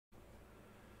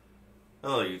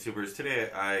Hello YouTubers,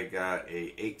 today I got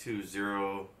a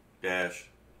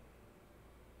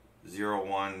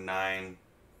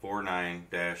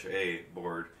 820-01949-A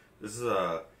board. This is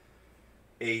a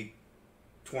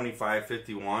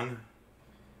A2551.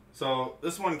 So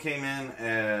this one came in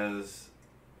as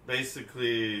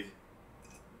basically,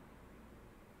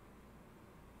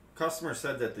 customer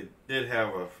said that they did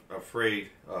have a frayed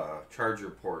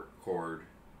charger port cord,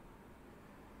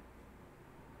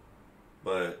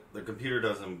 but the computer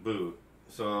doesn't boot.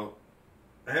 So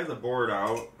I have the board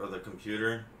out of the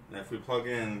computer, and if we plug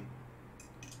in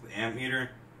the amp meter,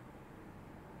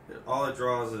 all it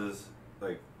draws is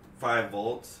like 5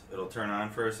 volts. It'll turn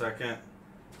on for a second.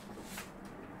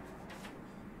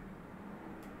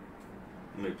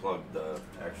 Let me plug the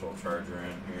actual charger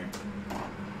in here.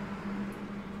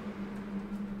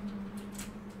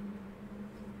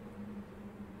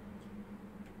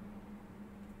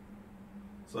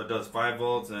 So it does 5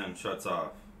 volts and shuts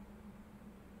off.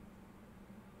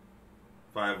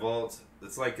 5 volts.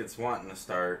 It's like it's wanting to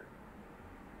start.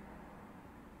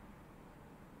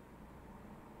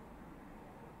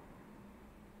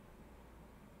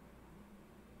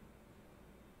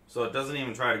 So it doesn't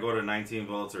even try to go to 19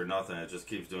 volts or nothing. It just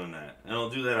keeps doing that. And it'll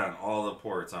do that on all the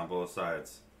ports on both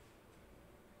sides.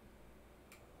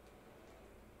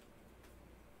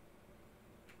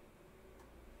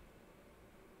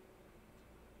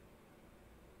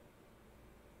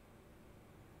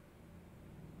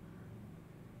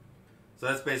 So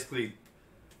that's basically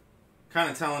kind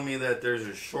of telling me that there's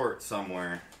a short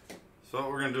somewhere. So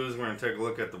what we're going to do is we're going to take a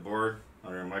look at the board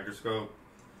under a microscope.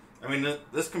 I mean,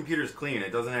 this computer's clean.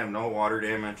 It doesn't have no water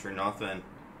damage or nothing.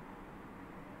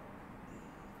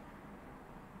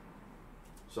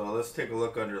 So let's take a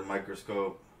look under the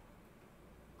microscope.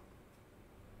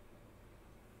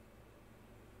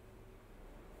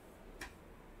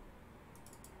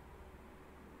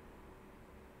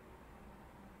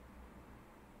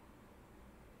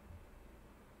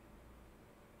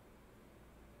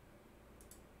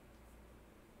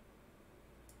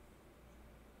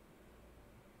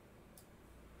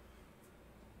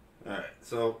 Alright,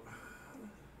 so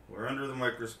we're under the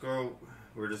microscope.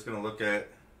 We're just going to look at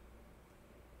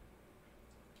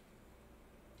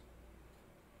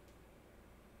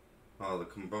all the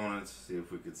components, see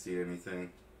if we could see anything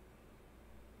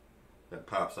that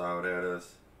pops out at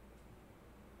us.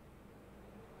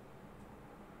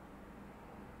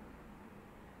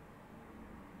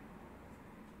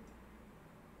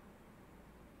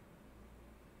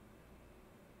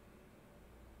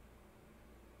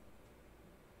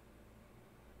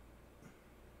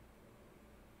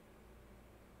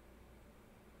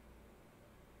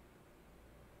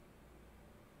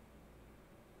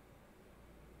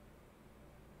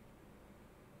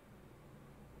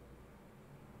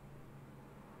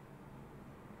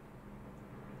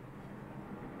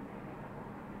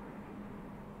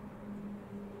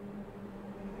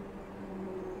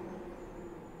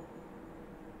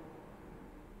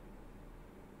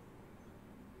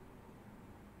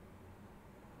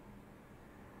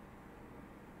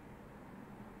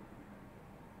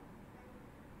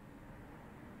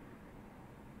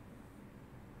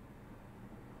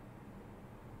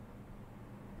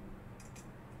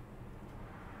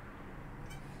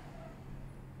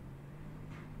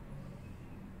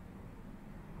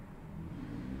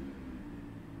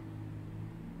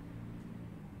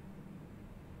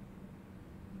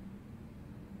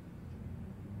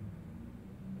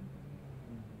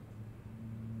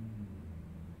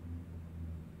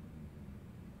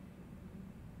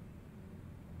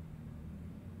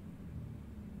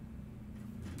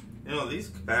 You know, these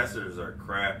capacitors are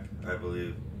crap, I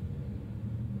believe.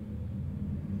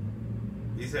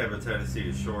 These have a tendency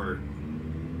to short,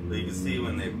 but you can see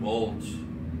when they bulge.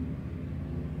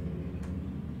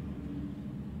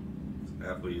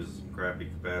 Apple uses some crappy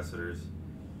capacitors.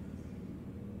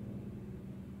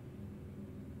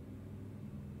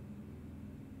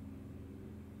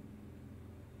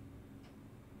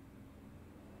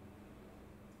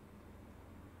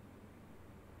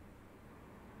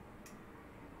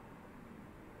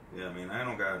 Yeah, I mean, I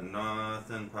don't got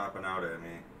nothing popping out at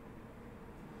me.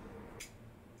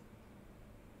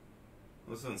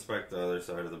 Let's inspect the other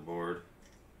side of the board.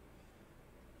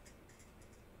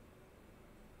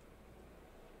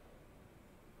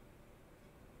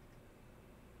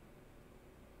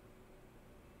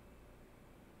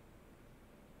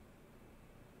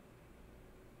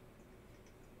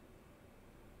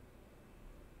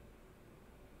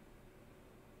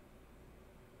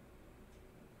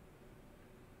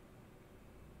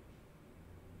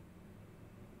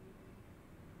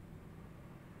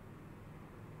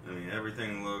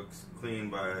 everything looks clean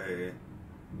by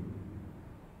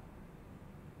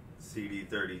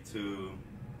CD32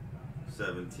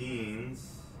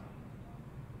 17s.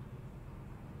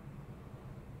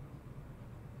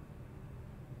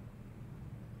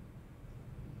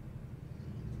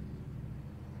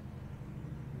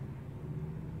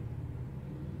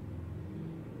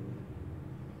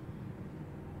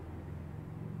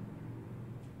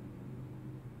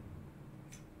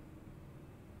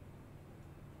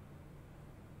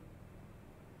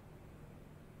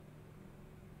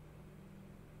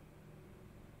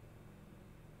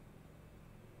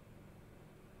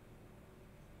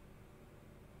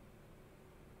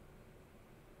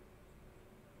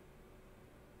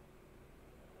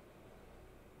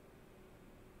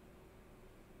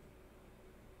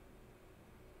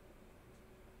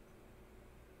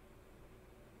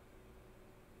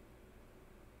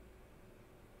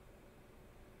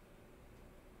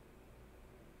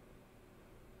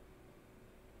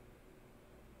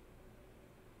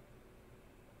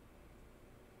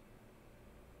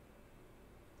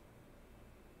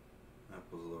 That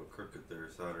was a little crooked there,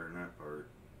 soldering that part.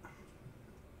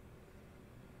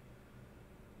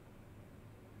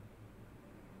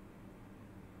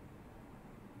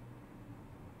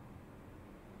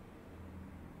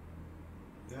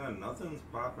 Yeah, nothing's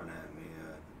popping at me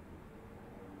yet.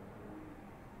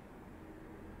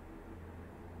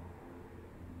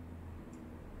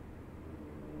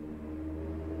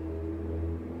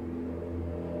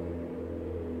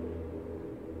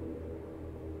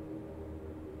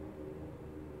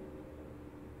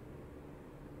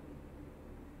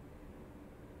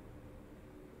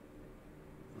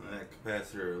 That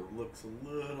capacitor looks a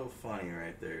little funny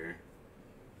right there.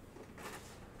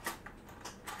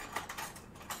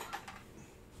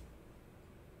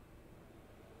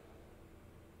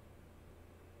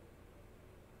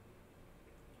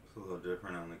 It's a little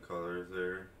different on the colors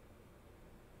there.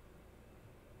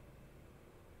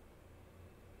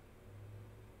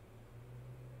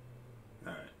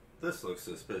 Alright, this looks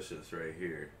suspicious right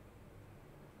here.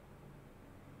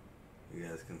 You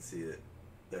guys can see it.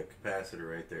 That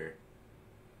capacitor right there.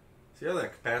 See how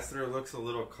that capacitor looks a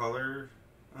little colored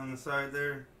on the side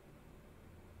there?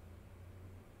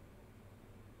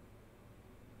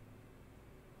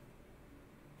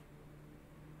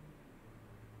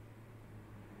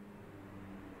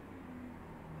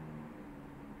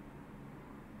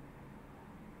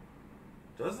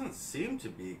 Doesn't seem to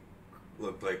be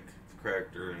look like it's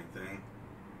cracked or anything.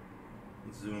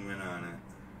 Let's zoom in on it.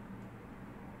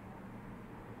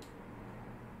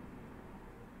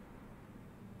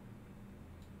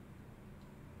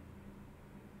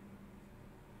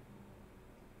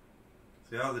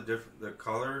 See how the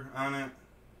color on it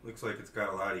looks like it's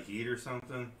got a lot of heat or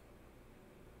something?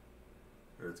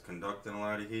 Or it's conducting a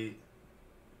lot of heat?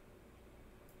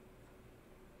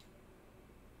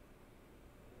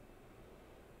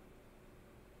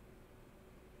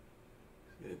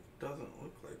 See, it doesn't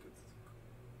look like it's...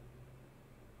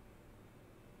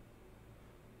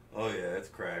 Oh yeah, it's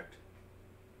cracked.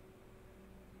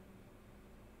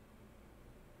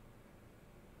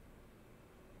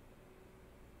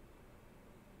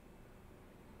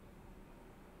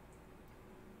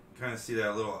 Kind of see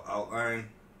that little outline.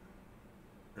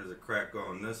 There's a crack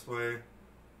going this way,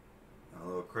 a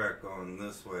little crack going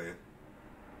this way.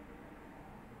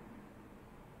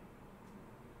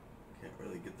 Can't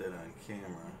really get that on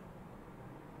camera.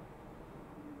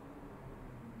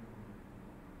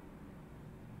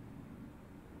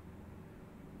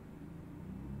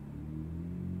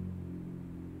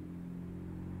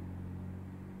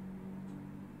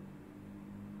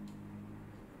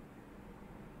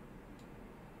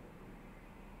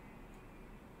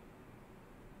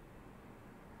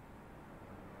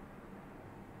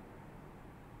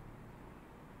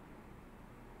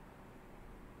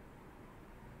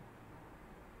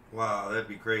 Wow, that'd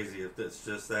be crazy if it's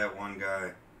just that one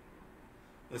guy.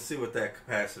 Let's see what that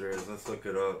capacitor is. Let's look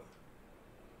it up.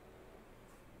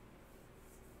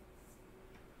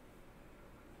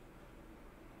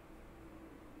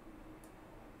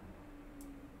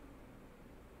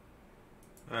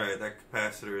 Alright, that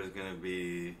capacitor is going to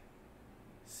be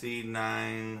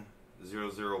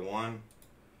C9001.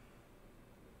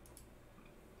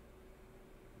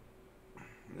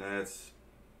 That's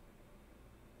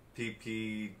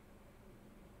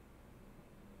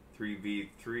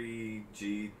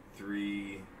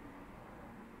PP3V3G3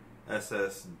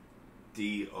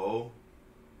 SSDO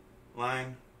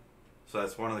line. So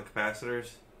that's one of the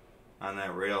capacitors on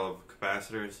that rail of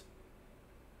capacitors.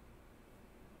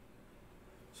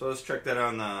 So let's check that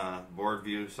on the board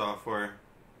view software.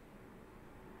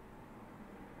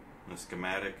 a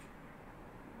schematic.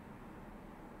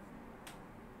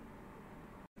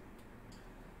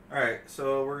 Alright,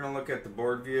 so we're going to look at the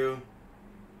board view.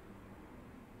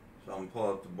 So I'm going to pull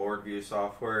up the board view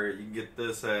software. You can get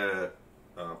this at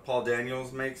Paul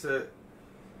Daniels makes it,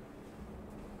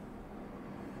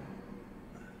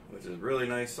 which is really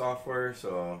nice software.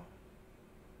 So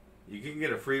you can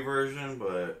get a free version,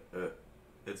 but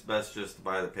it's best just to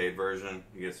buy the paid version.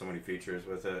 You get so many features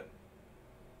with it.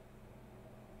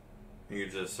 You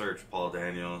can just search Paul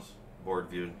Daniels board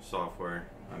view software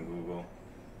on Google.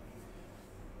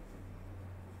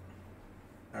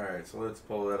 Alright, so let's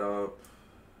pull that up.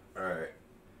 Alright,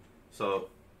 so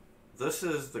this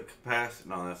is the capacitor.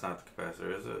 No, that's not the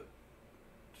capacitor, is it?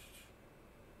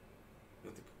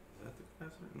 Is that the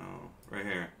capacitor? No, right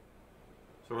here.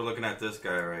 So we're looking at this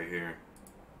guy right here.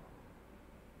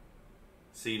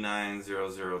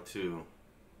 C9002.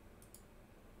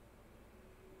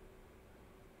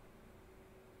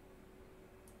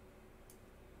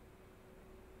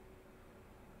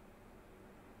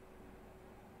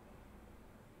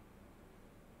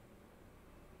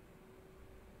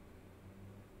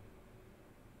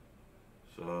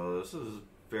 So this is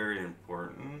very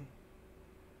important.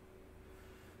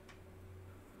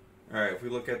 Alright, if we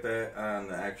look at that on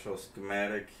the actual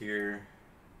schematic here.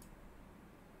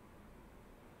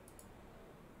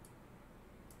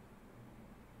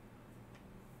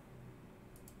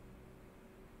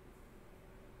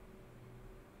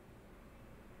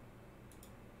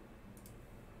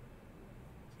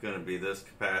 It's going to be this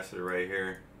capacitor right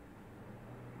here.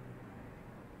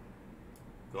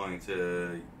 Going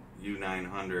to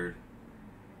U900.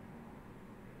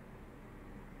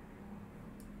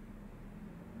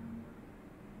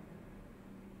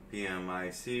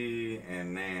 PMIC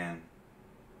and NAN.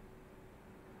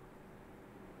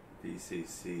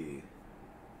 VCC.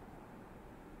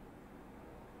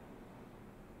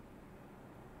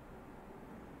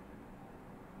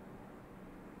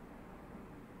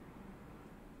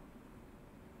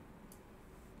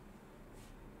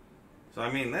 So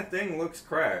I mean, that thing looks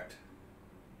cracked.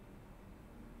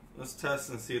 Let's test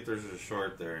and see if there's a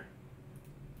short there.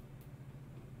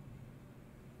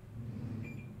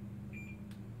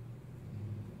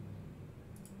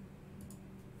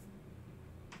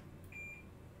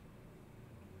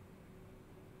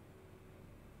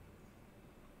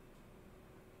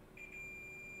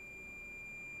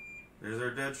 There's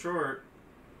our dead short.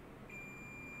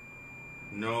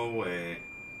 No way.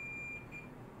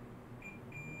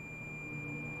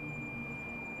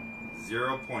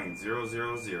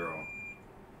 0.000.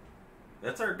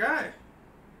 That's our guy.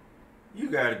 You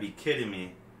gotta be kidding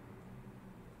me.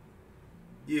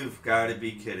 You've gotta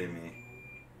be kidding me.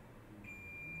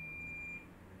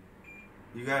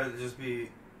 You gotta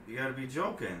be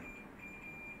joking.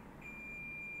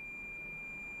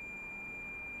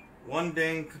 One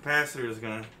dang capacitor is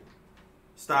gonna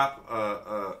stop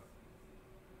a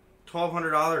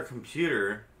 $1,200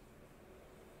 computer.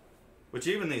 Which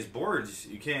even these boards,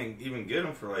 you can't even get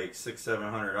them for like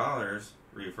 $600-700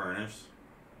 refurnished.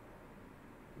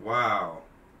 Wow.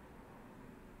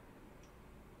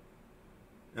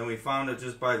 And we found it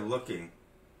just by looking.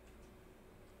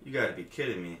 You gotta be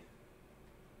kidding me.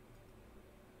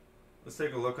 Let's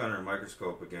take a look under a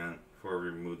microscope again before we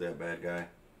remove that bad guy.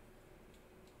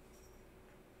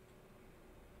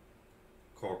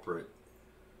 Culprit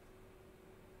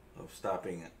of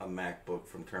stopping a MacBook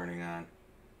from turning on.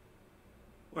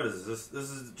 What is this? This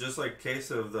is just like a case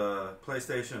of the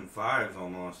PlayStation 5s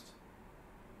almost.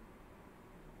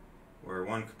 Where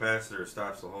one capacitor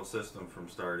stops the whole system from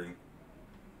starting.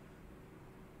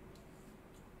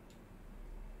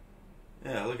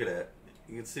 Yeah, look at that.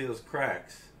 You can see those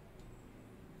cracks.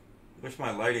 Wish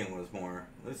my lighting was more.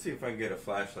 Let's see if I can get a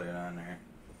flashlight on there.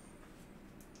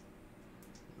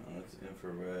 Oh, it's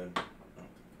infrared.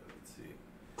 Let's see.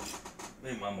 I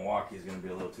think my Milwaukee's going to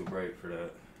be a little too bright for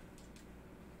that.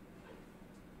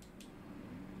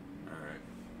 Alright.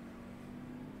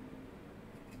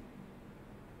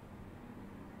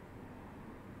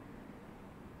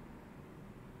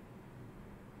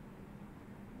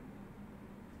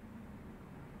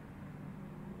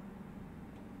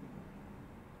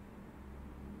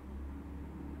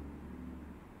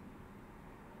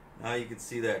 Now you can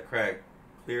see that crack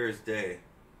clear as day.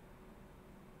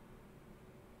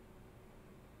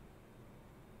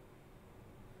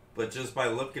 But just by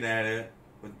looking at it,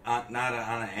 with not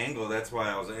on an angle, that's why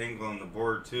I was angling the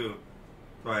board too.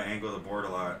 That's why I angle the board a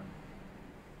lot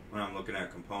when I'm looking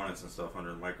at components and stuff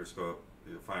under the microscope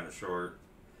to find a short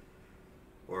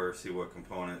or see what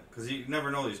component. Because you never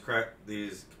know, these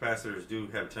capacitors do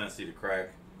have a tendency to crack.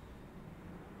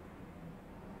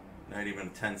 not even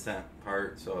a 10-cent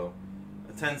part. So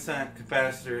a 10-cent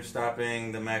capacitor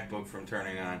stopping the MacBook from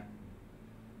turning on.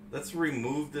 Let's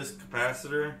remove this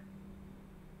capacitor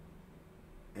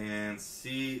and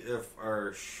see if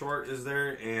our short is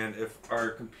there and if our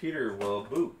computer will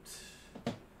boot.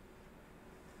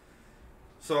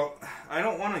 So I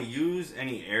don't want to use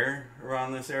any air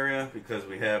around this area because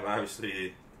we have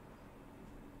obviously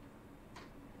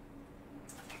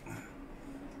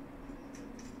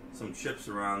some chips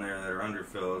around there that are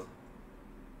underfilled.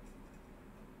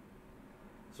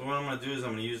 So what I'm going to do is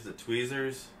I'm going to use the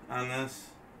tweezers on this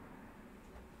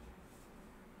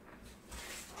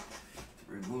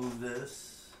to remove this.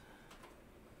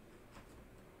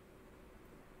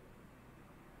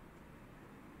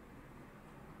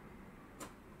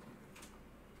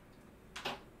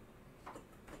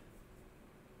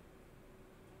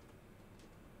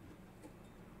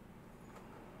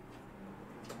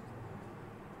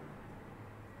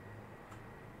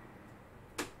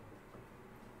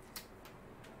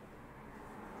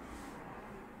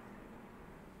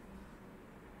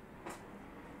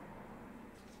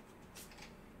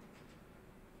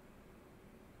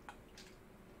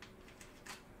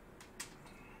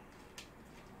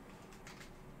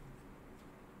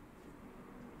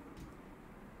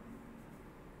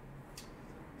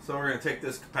 So we're going to take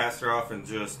this capacitor off and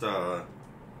just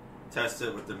test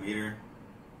it with the meter.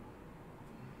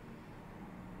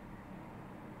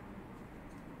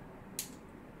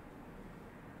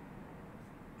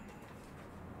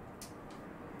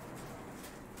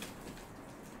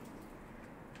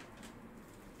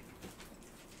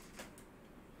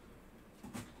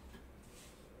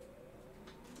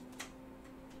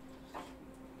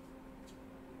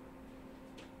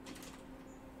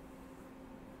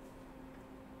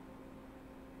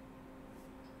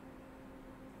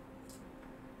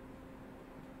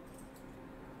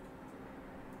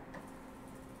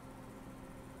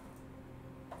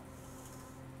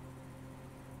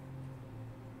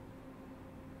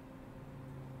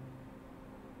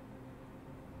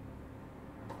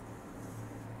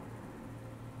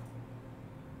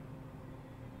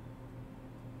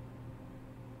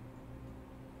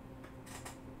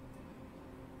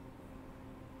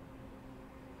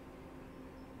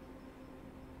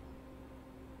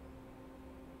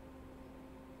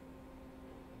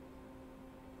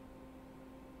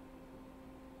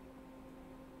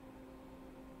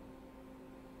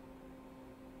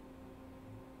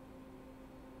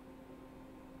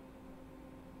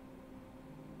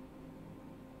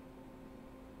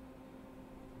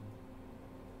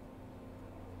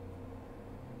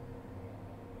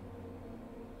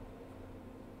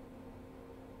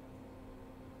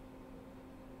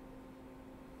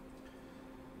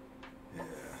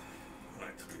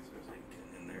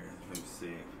 See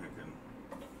if I can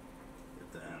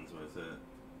get the ends with it.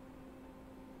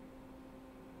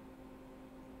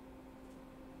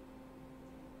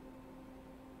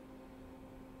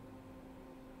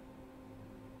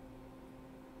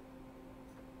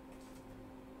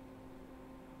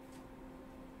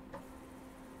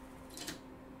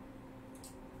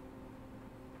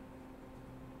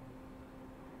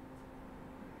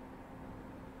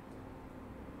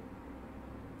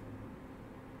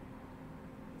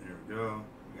 Go.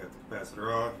 We got the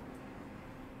capacitor off.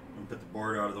 I'm going to put the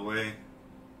board out of the way.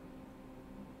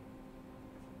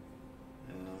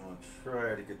 And I'm going to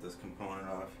try to get this component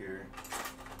off here.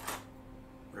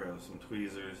 Grab some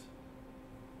tweezers.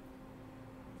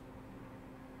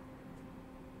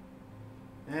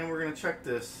 And we're going to check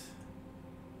this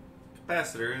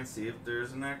capacitor and see if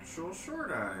there's an actual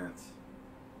short on it.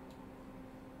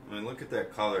 I mean, look at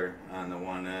that color on the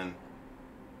one end.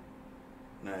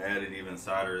 And I added even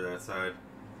solder to that side.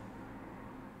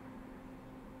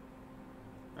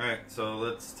 Alright, so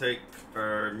let's take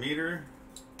our meter.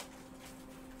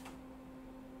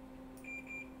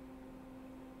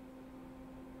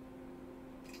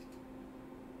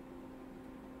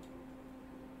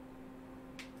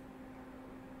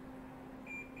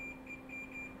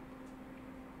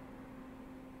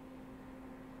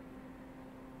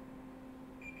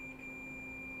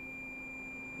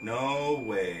 No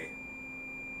way.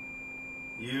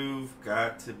 You've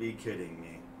got to be kidding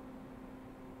me.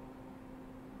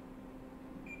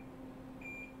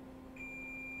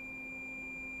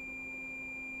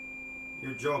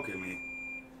 You're joking me.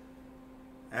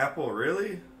 Apple,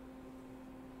 really?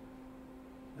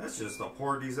 That's just a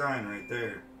poor design right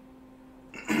there.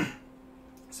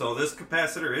 So this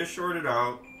capacitor is shorted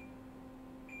out.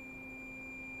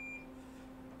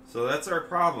 So that's our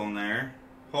problem there.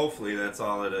 Hopefully that's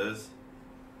all it is.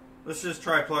 Let's just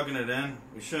try plugging it in.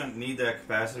 We shouldn't need that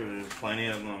capacitor. There's plenty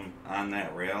of them on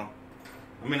that rail.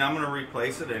 I mean, I'm gonna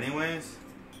replace it anyways,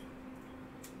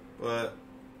 but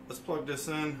let's plug this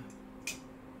in.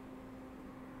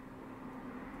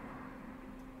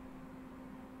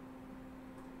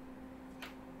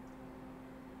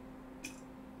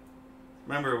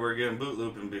 Remember, we're getting boot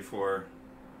looping before.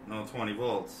 No 20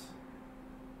 volts.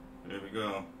 There we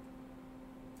go.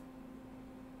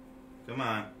 Come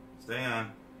on. Stay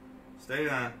on. Stay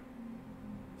on.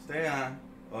 Stay on.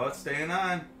 Oh, it's staying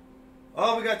on.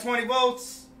 Oh, we got 20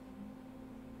 volts.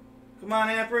 Come on,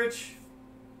 amperage.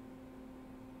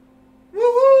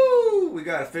 Woohoo! We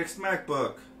got a fixed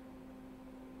MacBook.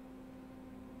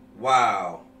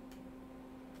 Wow.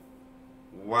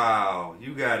 Wow.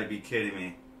 You gotta be kidding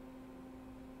me.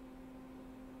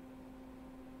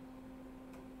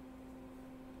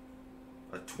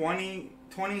 A 20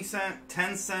 cent,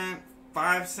 10 cent,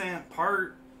 5 cent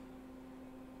part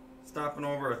stopping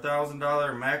over $1,000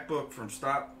 MacBook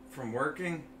from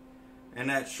working. And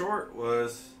that short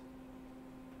was,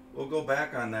 we'll go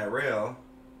back on that rail.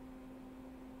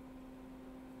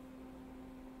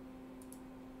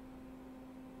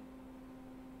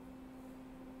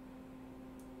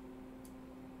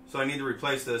 So I need to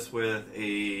replace this with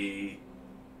a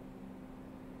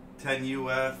 10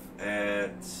 UF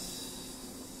at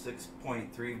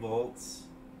 6.3 volts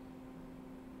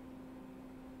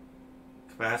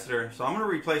capacitor. So I'm going to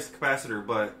replace the capacitor,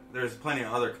 but there's plenty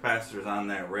of other capacitors on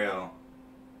that rail,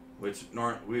 which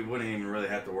we wouldn't even really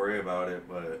have to worry about it,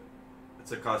 but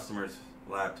it's a customer's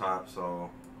laptop, so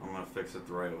I'm going to fix it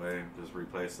the right way, just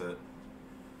replace it.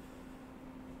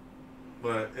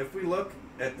 But if we look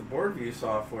at the board view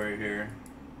software here,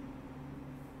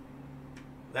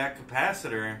 that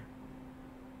capacitor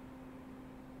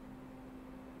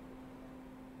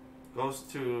goes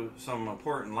to some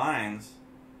important lines,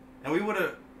 and we would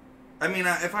have, I mean,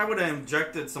 if I would have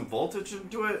injected some voltage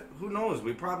into it, who knows,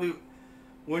 we probably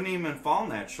wouldn't even fallen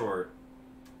that short.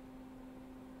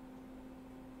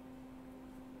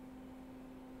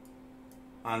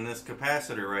 On this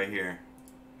capacitor right here,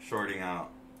 shorting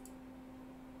out.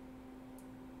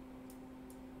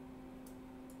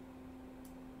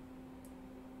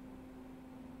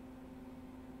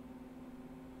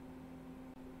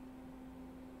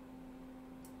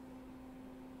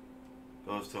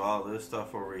 Goes to all this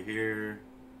stuff over here.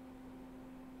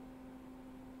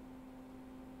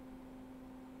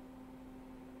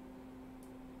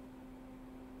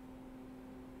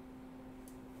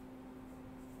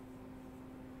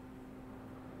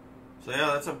 So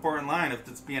yeah, that's an important line. If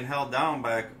it's being held down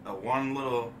by a one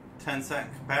little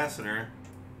 10-cent capacitor,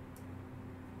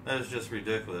 that is just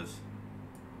ridiculous.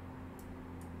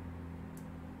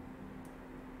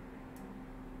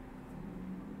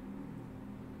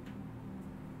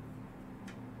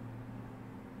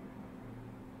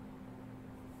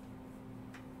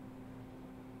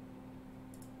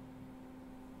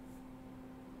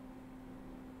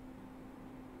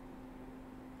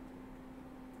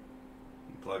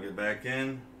 Plug it back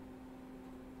in.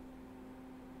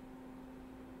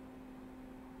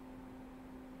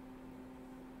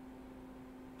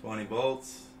 $20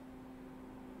 volts.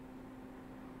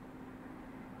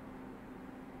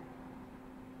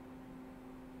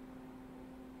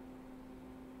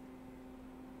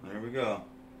 There we go.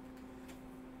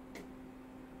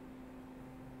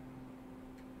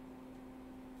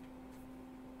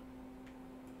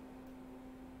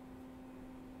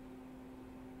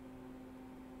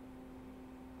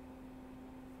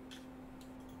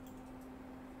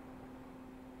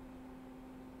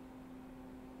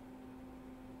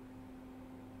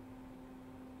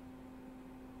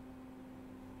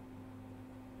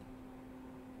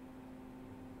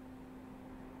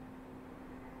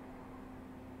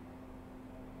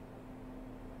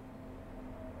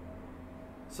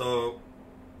 So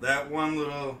that one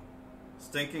little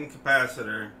stinking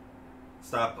capacitor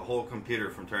stopped the whole computer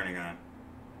from turning on.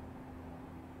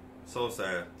 So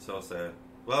sad, so sad.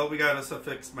 Well, we got us a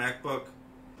fixed MacBook.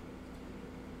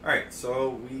 Alright,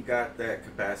 so we got that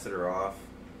capacitor off.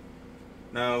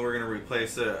 Now we're going to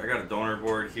replace it. I got a donor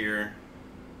board here.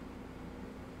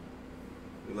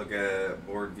 We look at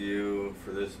board view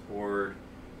for this board.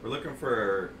 We're looking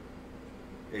for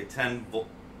a 10 volt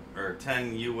or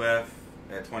 10 UF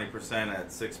at 20% at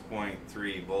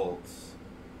 6.3 volts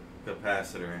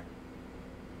capacitor.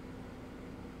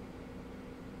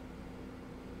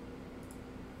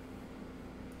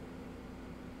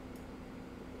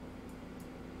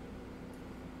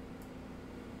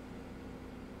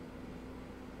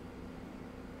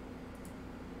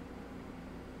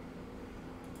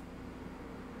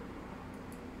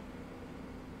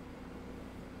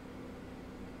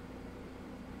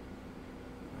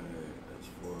 Alright, that's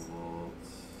 4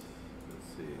 volts.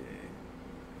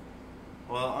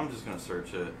 Well, I'm just gonna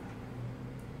search it.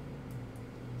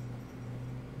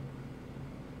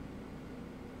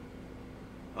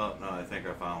 Oh no, I think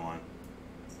I found one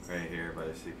right here by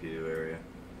the CPU area.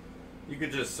 You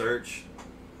could just search.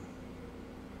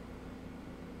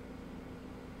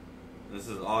 This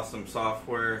is awesome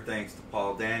software, thanks to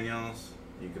Paul Daniels.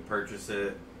 You can purchase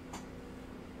it.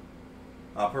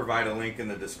 I'll provide a link in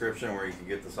the description where you can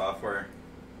get the software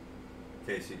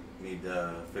in case you need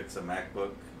to fix a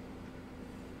MacBook.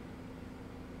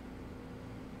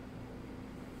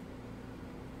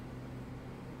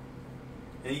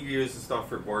 And you can use the stuff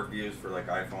for board views for like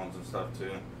iPhones and stuff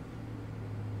too.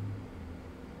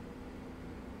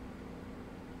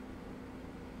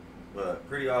 But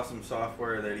pretty awesome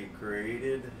software that he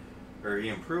created, or he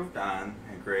improved on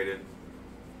and created.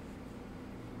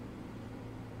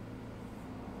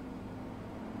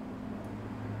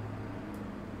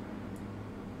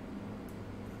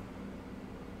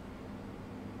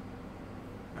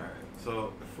 Alright,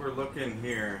 so if we're looking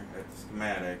here at the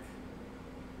schematic,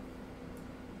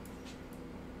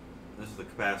 this is the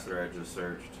capacitor I just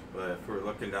searched, but if we're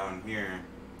looking down here,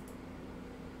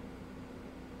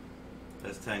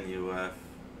 that's 10 UF.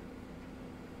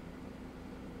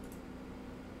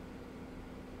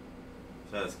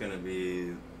 So that's going to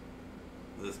be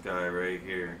this guy right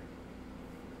here.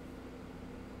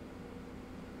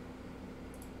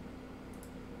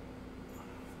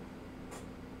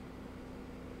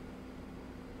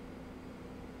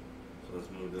 So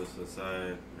let's move this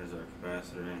aside. There's our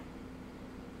capacitor.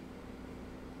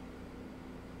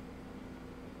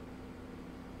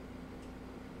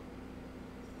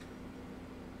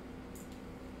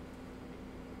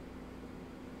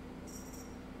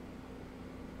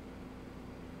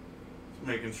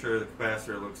 Making sure the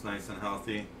capacitor looks nice and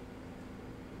healthy.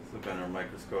 Let's look under a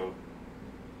microscope.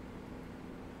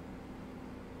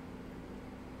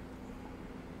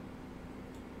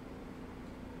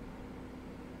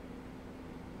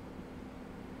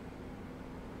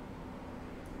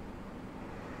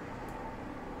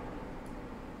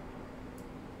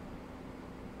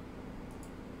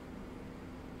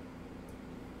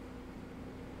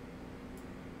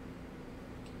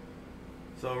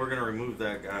 So we're going to remove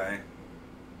that guy.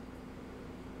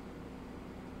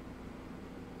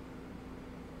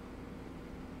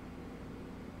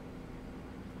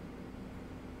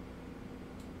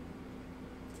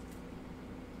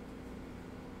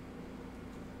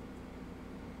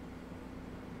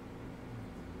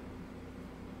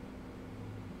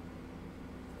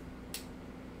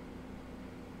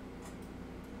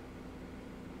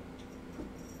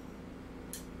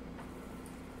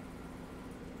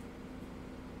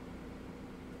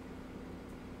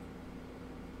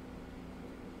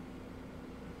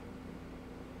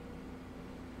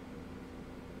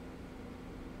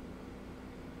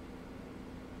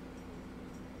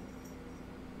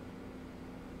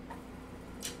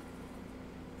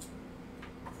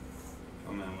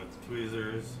 Come in with the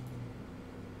tweezers.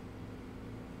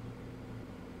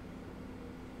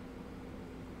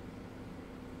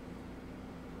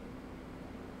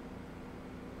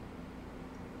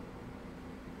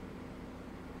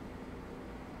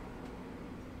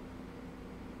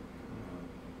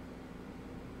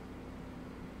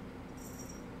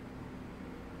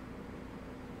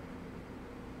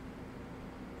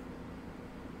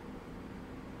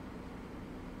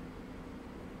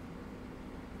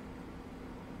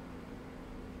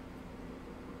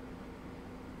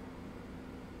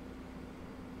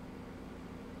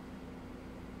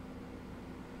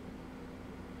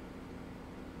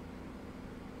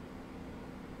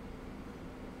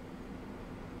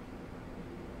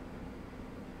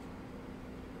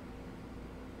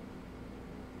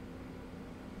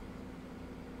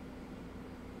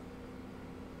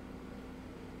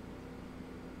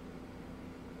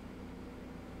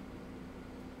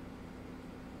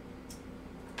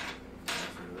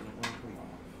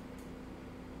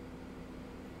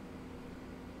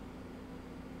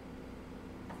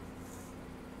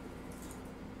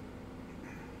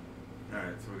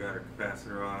 Alright, so we got our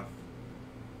capacitor off.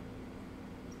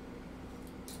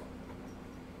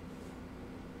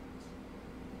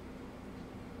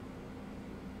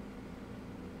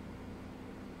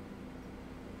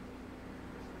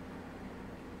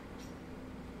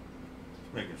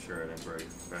 Just making sure I didn't break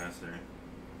the capacitor.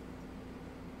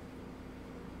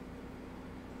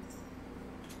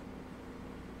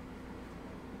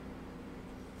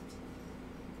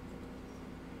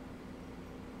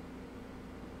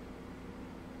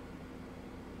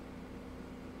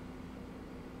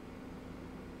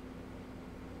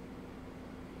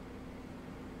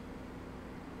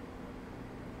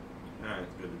 Alright,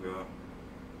 it's good to go.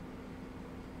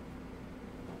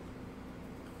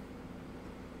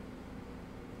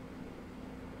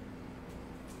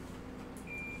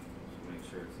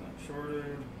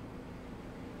 shorted.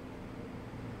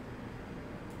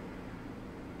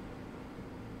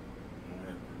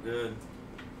 Alright, we're good.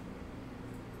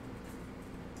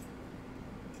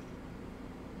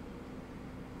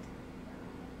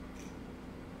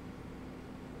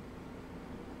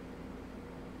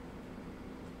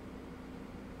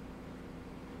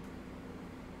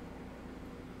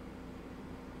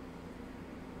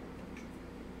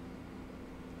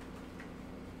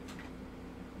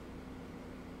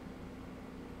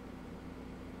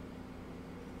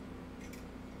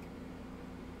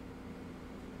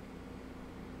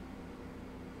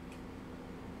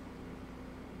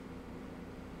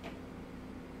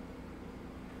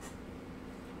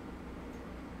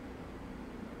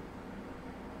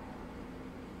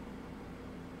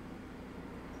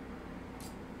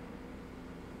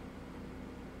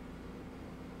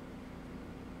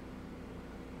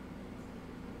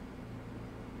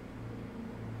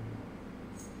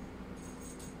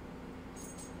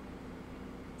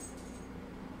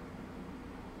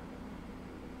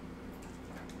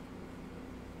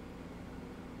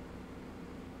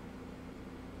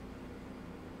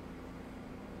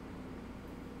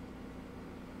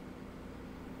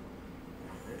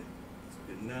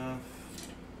 Good enough.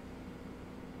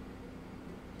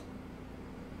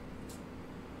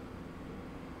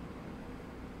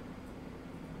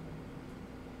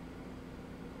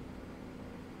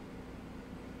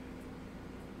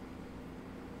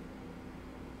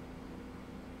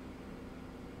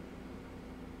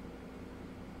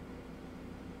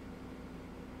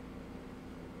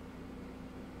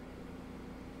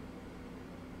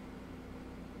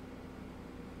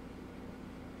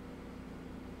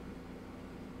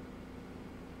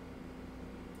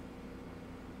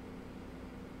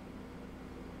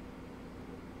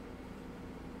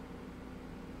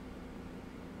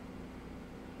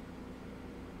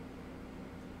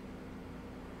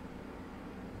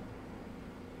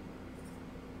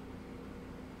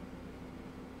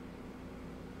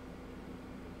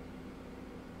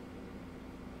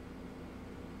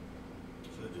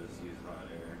 Should just use hot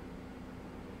air.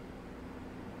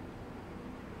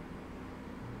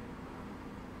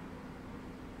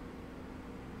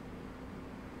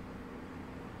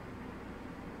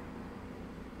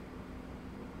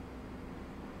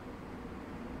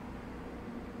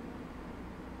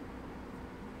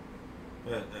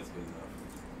 Yeah, that's good enough.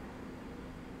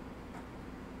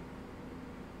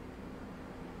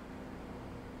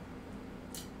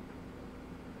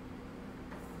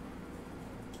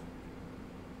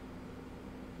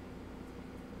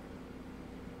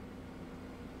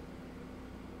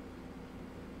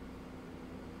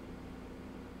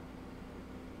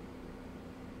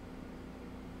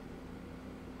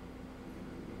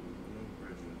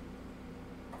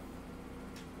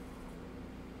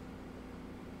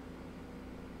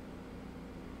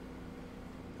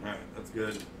 Alright, that's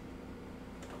good.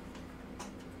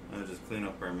 I'll just clean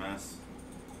up our mess.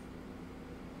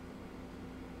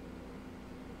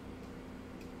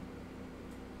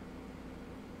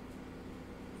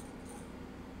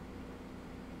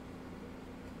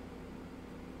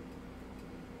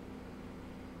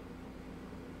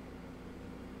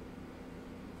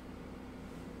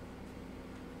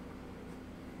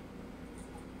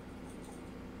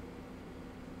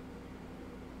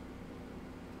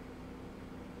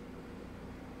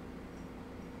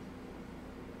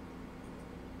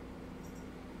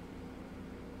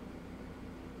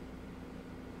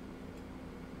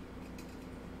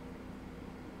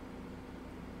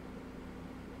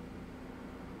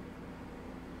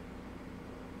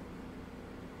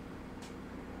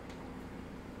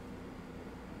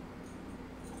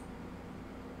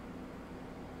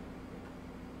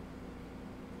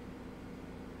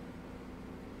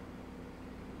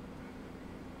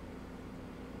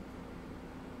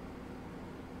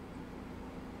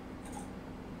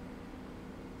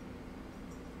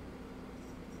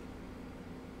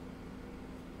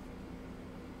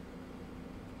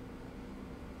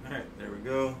 Alright, there we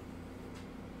go.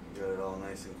 Got it all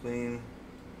nice and clean.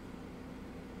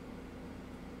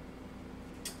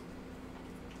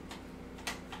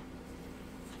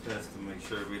 Test to make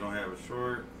sure we don't have a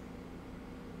short.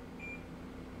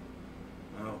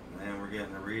 Oh, and we're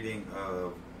getting a reading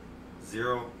of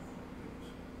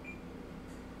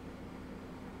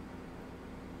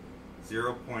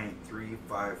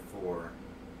 0.354,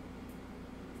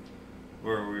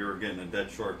 where we were getting a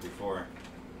dead short before.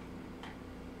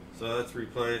 So that's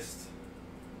replaced.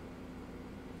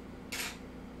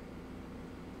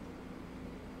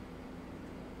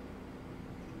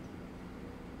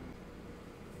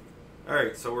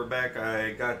 Alright, so we're back.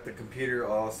 I got the computer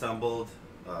all assembled.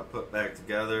 put back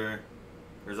together.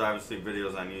 There's obviously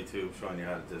videos on YouTube showing you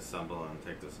how to disassemble and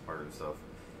take this apart and stuff.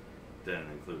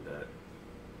 Didn't include that.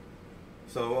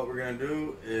 So what we're going to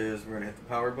do is we're going to hit the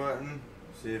power button,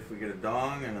 see if we get a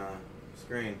dong and a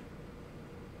screen.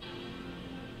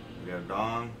 We got a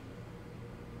dong.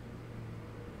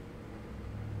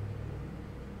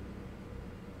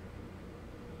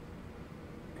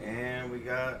 And we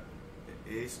got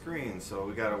a screen, so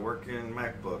we got a working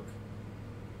MacBook.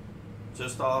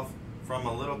 Just off from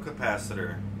a little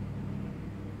capacitor.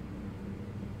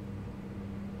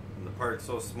 And the part's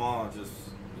so small, just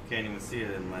you can't even see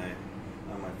it in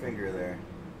on my finger there.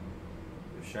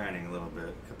 It's shining a little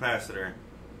bit. Capacitor.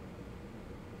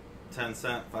 10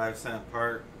 cent, 5 cent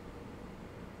part.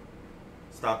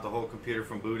 Stopped the whole computer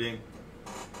from booting.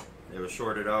 It was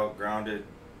shorted out, grounded.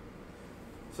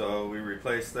 So we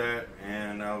replaced that,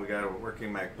 and now we got a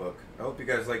working MacBook. I hope you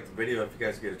guys liked the video. If you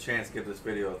guys get a chance, give this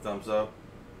video a thumbs up.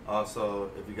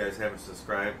 Also, if you guys haven't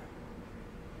subscribed,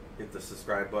 hit the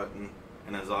subscribe button.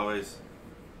 And as always,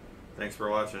 thanks for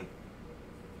watching.